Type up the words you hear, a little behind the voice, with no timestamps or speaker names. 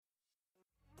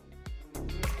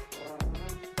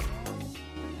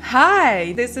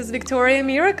Hi, this is Victoria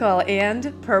Miracle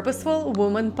and Purposeful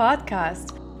Woman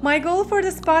Podcast. My goal for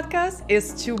this podcast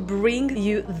is to bring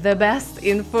you the best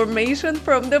information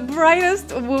from the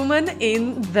brightest woman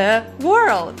in the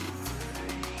world.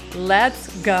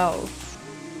 Let's go.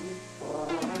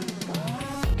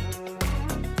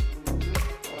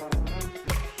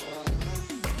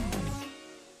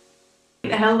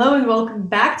 Hello and welcome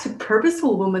back to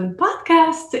Purposeful Woman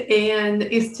Podcast. And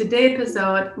in today's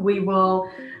episode, we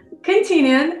will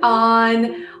continue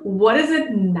on what is it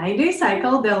 9-day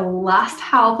cycle, the last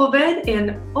half of it.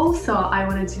 And also I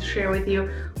wanted to share with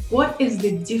you what is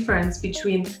the difference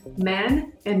between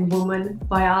man and woman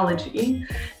biology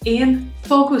and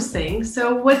focusing.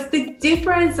 So what's the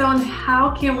difference on how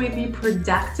can we be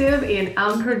productive and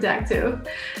unproductive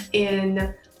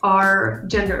in our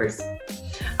genders?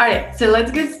 All right, so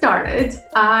let's get started.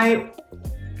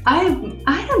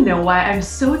 I don't know why I'm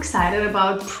so excited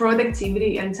about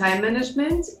productivity and time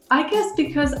management. I guess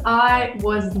because I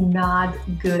was not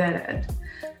good at it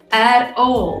at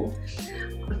all.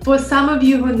 For some of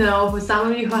you who know, for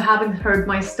some of you who haven't heard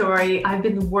my story, I've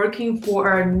been working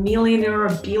for millionaire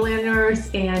billionaires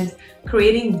and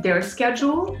creating their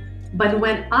schedule. But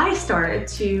when I started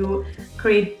to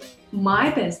create my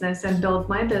business and build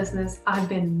my business, I've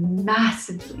been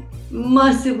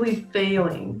massively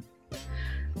failing.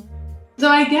 So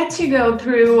I get to go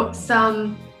through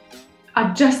some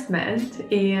adjustment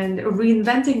and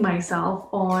reinventing myself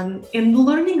and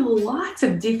learning lots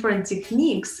of different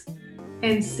techniques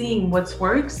and seeing what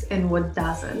works and what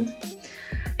doesn't.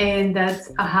 And that's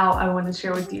how I want to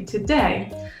share with you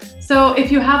today. So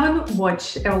if you haven't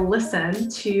watched or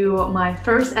listened to my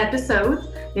first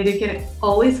episode that you can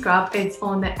always grab, it's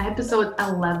on the episode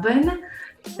 11,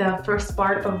 the first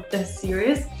part of the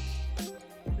series,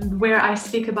 where I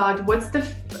speak about what's the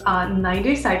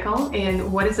 9-day cycle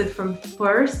and what is it from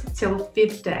first till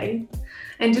 5th day.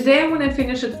 And today I'm going to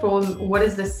finish it from what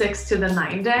is the 6th to the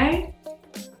 9th day.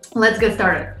 Let's get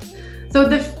started. So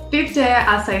the 5th day,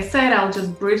 as I said, I'll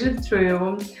just bridge it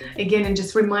through again and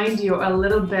just remind you a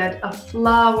little bit of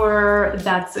flower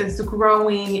that is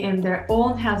growing and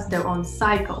has their own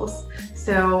cycles.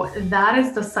 So that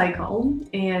is the cycle,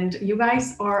 and you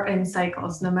guys are in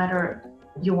cycles no matter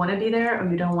you want to be there or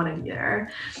you don't want to be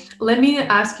there. Let me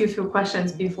ask you a few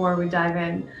questions before we dive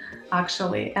in,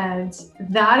 actually. And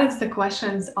that is the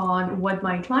questions on what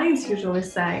my clients usually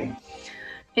say.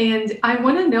 And I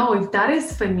want to know if that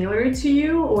is familiar to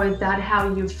you, or is that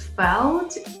how you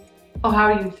felt or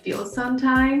how you feel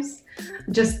sometimes.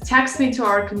 Just text me to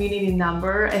our community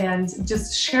number and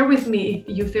just share with me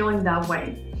if you're feeling that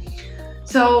way.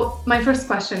 So my first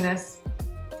question is,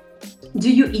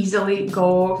 do you easily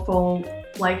go for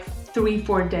like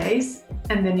 3-4 days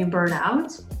and then you burn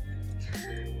out?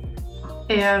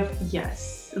 If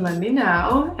yes, let me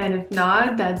know. And if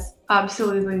not, that's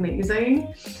absolutely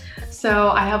amazing.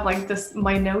 So I have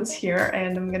my notes here,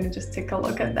 and I'm gonna just take a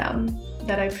look at them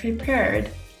that I prepared.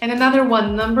 And number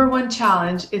one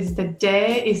challenge is the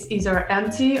day is either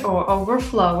empty or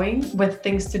overflowing with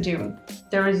things to do.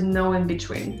 There is no in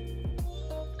between.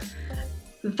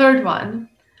 The third one,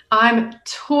 I'm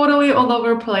totally all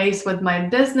over the place with my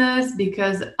business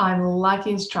because I'm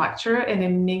lacking structure and it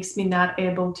makes me not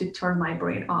able to turn my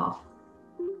brain off.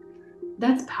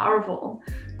 That's powerful,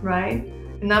 right?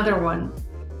 Another one,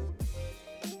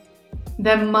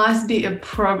 there must be a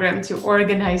program to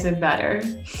organize it better.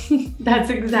 That's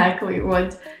exactly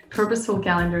what Purposeful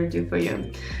Calendar do for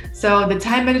you. So the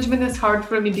time management is hard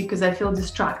for me because I feel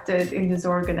distracted and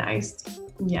disorganized.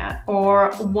 Yeah.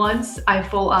 Or once I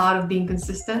fall out of being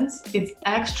consistent, it's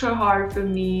extra hard for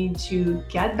me to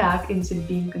get back into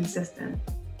being consistent.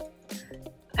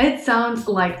 It sounds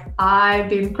like I've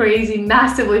been crazy,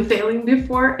 massively failing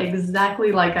before,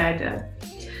 exactly like I did.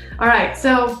 All right.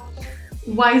 So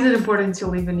why is it important to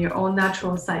live in your own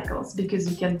natural cycles? Because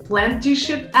you can plan to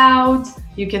ship out,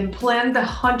 you can plan the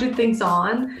 100 things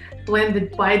on, plan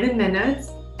it by the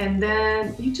minutes, and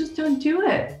then you just don't do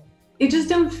it. You just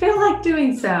don't feel like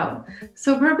doing so.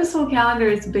 So Purposeful Calendar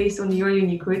is based on your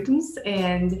unique rhythms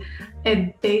and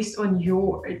it's based on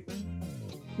your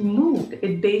mood.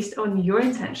 It's based on your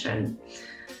intention.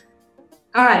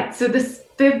 All right, so this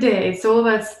 5th day, it's all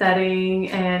about studying,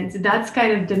 and that's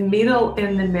kind of in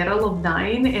the middle of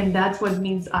 9, and that's what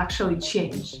means actually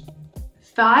change.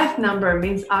 5 number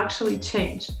means actually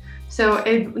change. So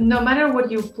no matter what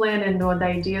you plan and what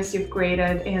ideas you've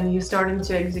created and you starting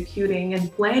to executing and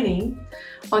planning,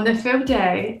 on the 5th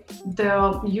day,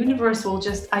 the universe will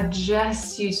just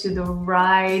adjust you to the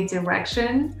right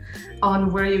direction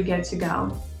on where you get to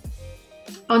go.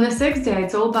 On the 6th day,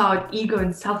 it's all about ego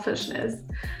and selfishness.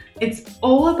 It's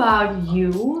all about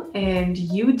you and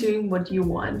you doing what you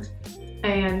want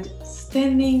and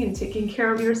standing and taking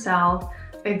care of yourself.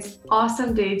 It's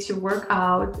awesome day to work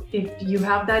out. If you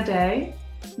have that day,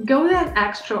 go that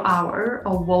extra hour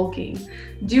of walking.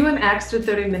 Do an extra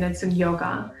 30 minutes in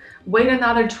yoga. Weigh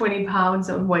another 20 pounds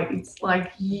on weights.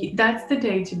 Like that's the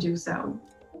day to do so.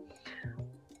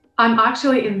 I'm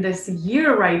actually in this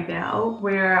year right now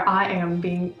where I'm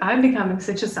becoming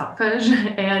such a selfish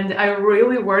and I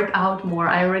really work out more.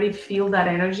 I already feel that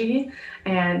energy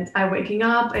and I'm waking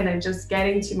up and I just get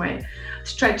into my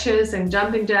stretches and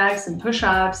jumping jacks and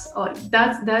push-ups.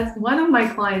 That's one of my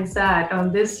clients said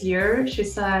this year, she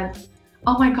said,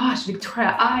 "Oh my gosh,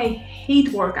 Victoria, I hate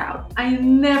workout. I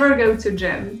never go to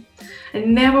gym. I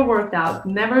never worked out,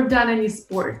 never done any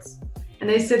sports." And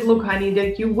I said, "Look, honey,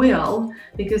 that you will,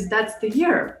 because that's the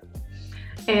year."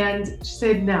 And she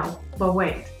said, "No, but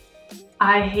wait.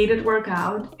 I hated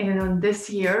workout. And on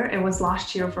this year, it was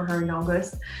last year for her in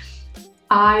August,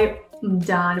 I'm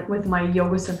done with my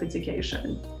yoga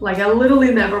certification. Like I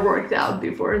literally never worked out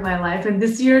before in my life. And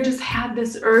this year just had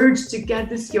this urge to get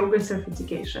this yoga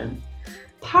certification.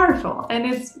 Powerful.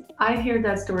 And I hear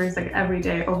that stories like every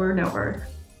day over and over.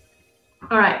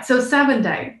 All right, so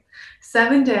 7-day.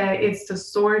 7-day, it's the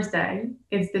source day.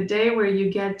 It's the day where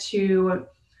you get to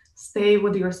stay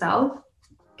with yourself,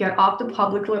 get off the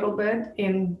public a little bit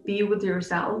and be with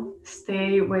yourself,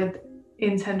 stay with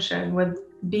intention,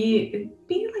 be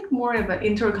like more of an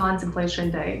inner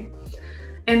contemplation day.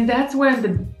 And that's where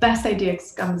the best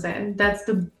ideas comes in. That's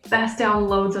the best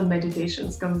downloads on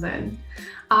meditations comes in.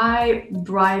 I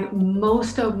write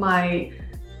most of my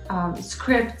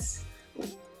scripts,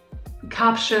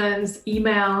 captions,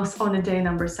 emails on a day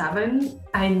number 7.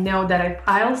 I know that if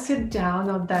I'll sit down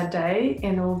on that day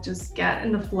and it'll just get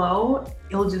in the flow,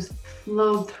 it'll just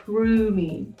flow through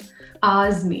me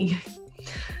as me.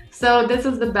 So this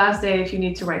is the best day if you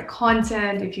need to write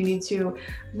content, if you need to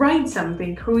write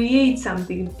something, create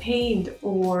something, paint,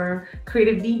 or create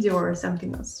a video or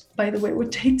something else. By the way,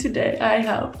 what day today I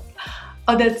have?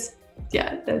 Oh, that's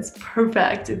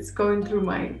perfect. It's going through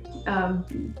my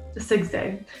 6th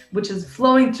day, which is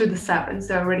flowing through the 7th.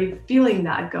 So already feeling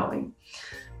that going.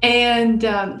 And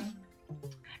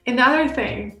another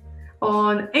thing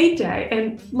on 8th day,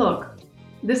 and look,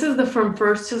 this is from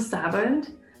 1st to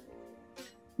 7th.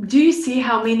 Do you see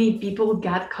how many people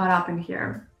get caught up in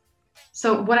here?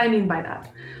 So what I mean by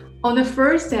that, on the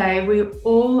 1st day, we're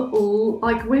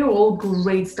all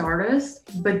great starters,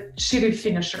 but shitty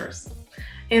finishers.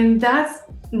 And that's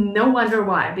no wonder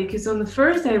why, because on the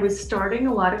 1st day, we're starting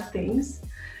a lot of things.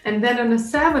 And then on the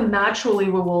 7th, naturally,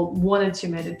 we will want to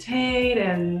meditate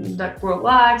and like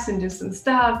relax and do some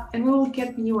stuff. And we will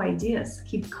get new ideas,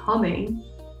 keep coming.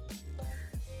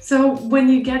 So when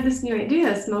you get these new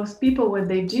ideas, most people, what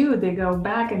they do, they go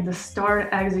back and they start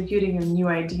executing on new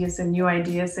ideas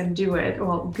and do it.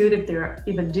 Well, good if they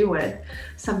even do it.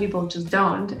 Some people just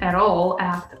don't at all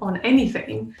act on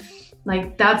anything.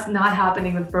 Like that's not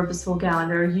happening with Purposeful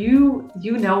Calendar. You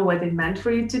know what it meant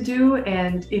for you to do,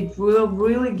 and it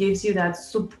really gives you that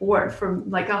support from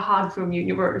like a hug from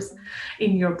universe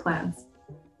in your plans.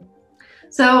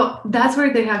 So that's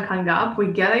where they have hung up. We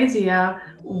get idea,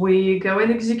 we go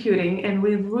in executing, and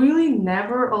we really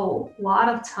never a lot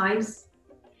of times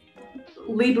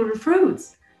labor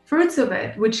fruits of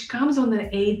it, which comes on the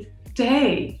 8th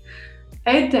day.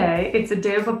 8th day, it's a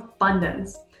day of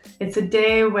abundance. It's a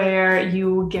day where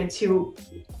you get to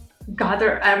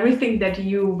gather everything that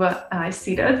you've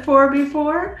seeded for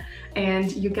before,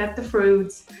 and you get the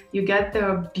fruits, you get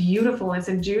the beautifulness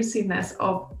and juiciness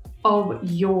of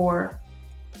your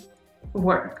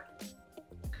work.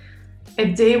 A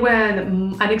day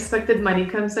when unexpected money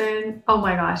comes in. Oh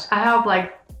my gosh, I have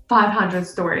like 500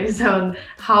 stories on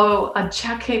how a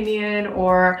check came in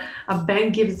or a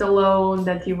bank gives a loan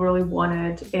that you really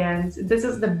wanted. And this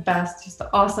is the best, just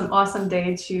awesome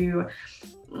day to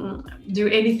do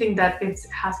anything that it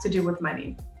has to do with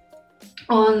money.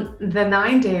 On the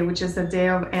 9th day, which is the day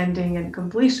of ending and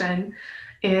completion,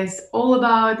 is all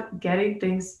about getting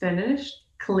things finished,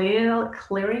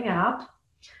 clearing up.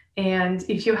 And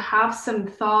if you have some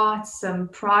thoughts, some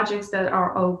projects that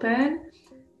are open,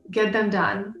 get them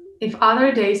done. If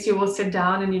other days you will sit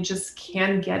down and you just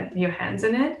can't get your hands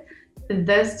in it,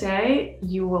 this day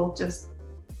you will just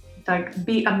like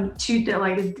be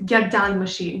get done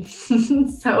machine.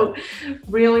 So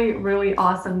really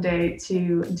awesome day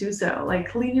to do so. Like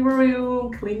clean your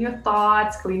room, clean your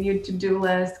thoughts, clean your to-do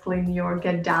list, clean your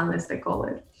get done list, I call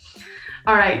it.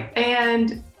 All right,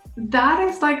 and that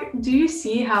is like, do you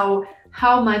see how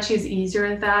much is easier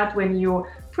in that when you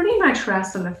pretty much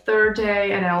rest on the third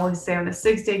day, and I always say on the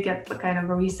sixth day, get kind of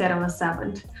a reset on the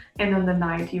seventh, and on the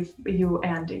ninth, you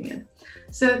ending it.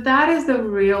 So that is the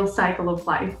real cycle of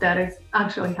life that is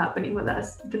actually happening with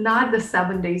us, not the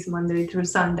 7 days, Monday through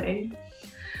Sunday.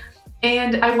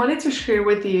 And I wanted to share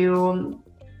with you,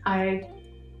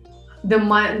 the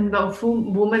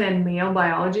woman and male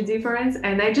biology difference,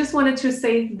 and I just wanted to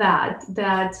say that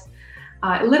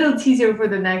a little teaser for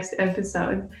the next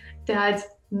episode, that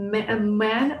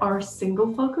men are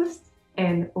single focused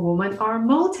and women are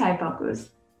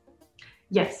multi-focused.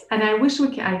 Yes, and I wish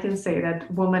I can say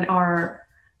that women are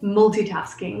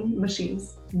multitasking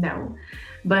machines. No,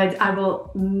 but I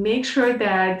will make sure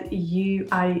that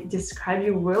I describe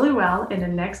you really well in the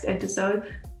next episode.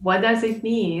 What does it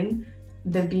mean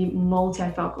to be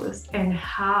multi-focused and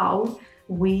how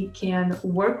we can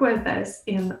work with this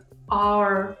in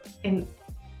our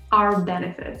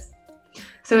benefits.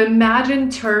 So imagine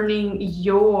turning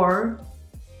your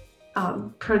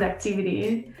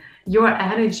productivity, your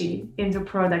energy into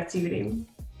productivity.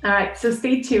 All right, so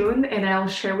stay tuned and I'll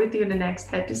share with you in the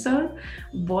next episode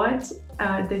what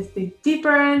is the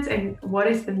difference and what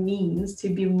is the means to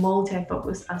be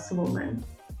multi-focused as a woman.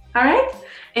 All right,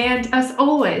 and as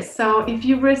always, so if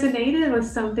you resonated with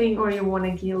something or you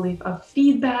want to leave a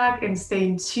feedback and stay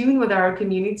in tune with our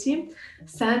community,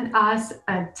 send us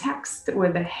a text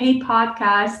with a Hey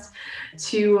Podcast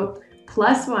to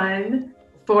 +1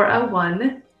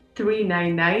 401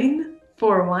 399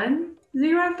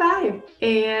 4105.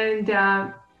 And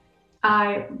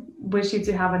I wish you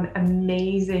to have an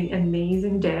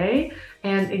amazing day.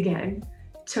 And again,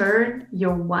 turn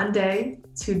your one day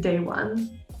to day one.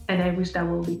 And I wish that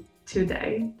will be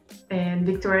today. And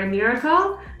Victoria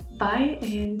Miracle, bye,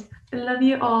 and I love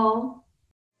you all.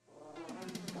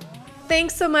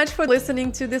 Thanks so much for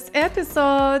listening to this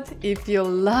episode. If you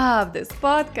love this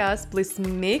podcast, please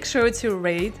make sure to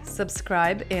rate,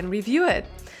 subscribe, and review it.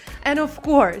 And of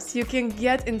course, you can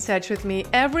get in touch with me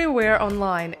everywhere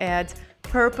online at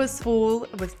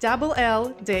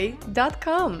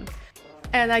purposefulday.com.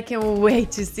 And I can't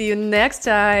wait to see you next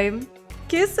time.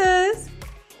 Kisses!